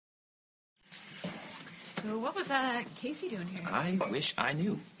So what was Casey doing here? I wish I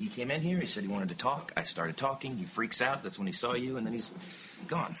knew. He came in here, he said he wanted to talk. I started talking, he freaks out, that's when he saw you, and then he's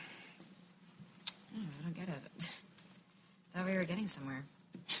gone. Oh, I don't get it. Thought we were getting somewhere.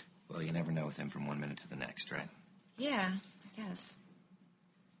 Well, you never know with him from 1 minute to the next, right? Yeah, I guess.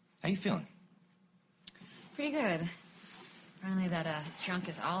 How you feeling? Pretty good. Finally, that junk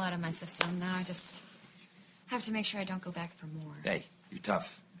is all out of my system. Now I just have to make sure I don't go back for more. Hey, you're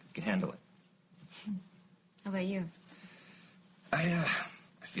tough. You can handle it. How about you? I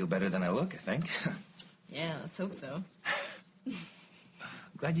feel better than I look, I think. Yeah, let's hope so. I'm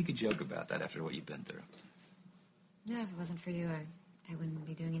glad you could joke about that after what you've been through. Yeah, if it wasn't for you, I wouldn't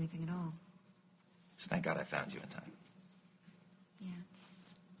be doing anything at all. So thank God I found you in time. Yeah.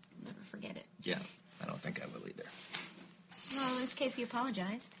 I'll never forget it. Yeah, I don't think I will either. Well, in this case, you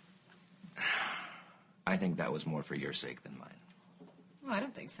apologized. I think that was more for your sake than mine. Well, I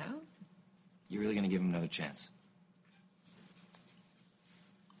don't think so. You really gonna give him another chance?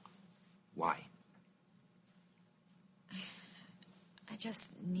 Why? I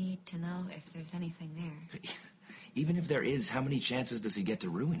just need to know if there's anything there. Even if there is, how many chances does he get to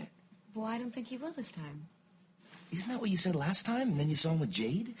ruin it? Well, I don't think he will this time. Isn't that what you said last time, and then you saw him with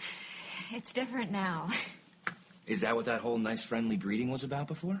Jade? It's different now. Is that what that whole nice friendly greeting was about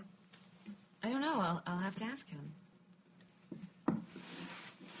before? I don't know. I'll have to ask him.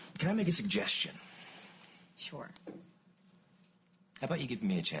 Can I make a suggestion? Sure. How about you give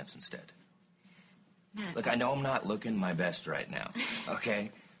me a chance instead? Matt. Look, I know I'm not looking my best right now,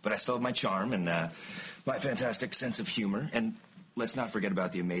 okay? But I still have my charm and my fantastic sense of humor. And let's not forget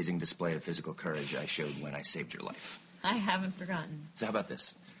about the amazing display of physical courage I showed when I saved your life. I haven't forgotten. So how about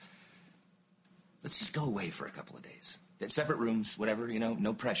this? Let's just go away for a couple of days. Separate rooms, whatever, you know,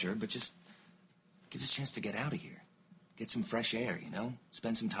 no pressure, but just give us a chance to get out of here. Get some fresh air, you know?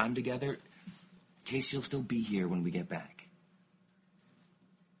 Spend some time together. In case you'll still be here when we get back.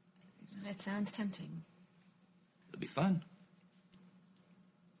 It sounds tempting. It'll be fun.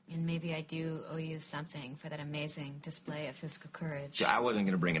 And maybe I do owe you something for that amazing display of physical courage. Yeah, I wasn't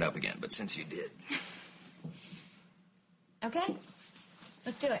going to bring it up again, but since you did. Okay.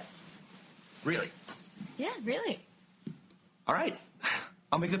 Let's do it. Really? Yeah, really. All right.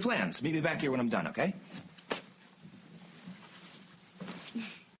 I'll make the plans. Meet me back here when I'm done, okay?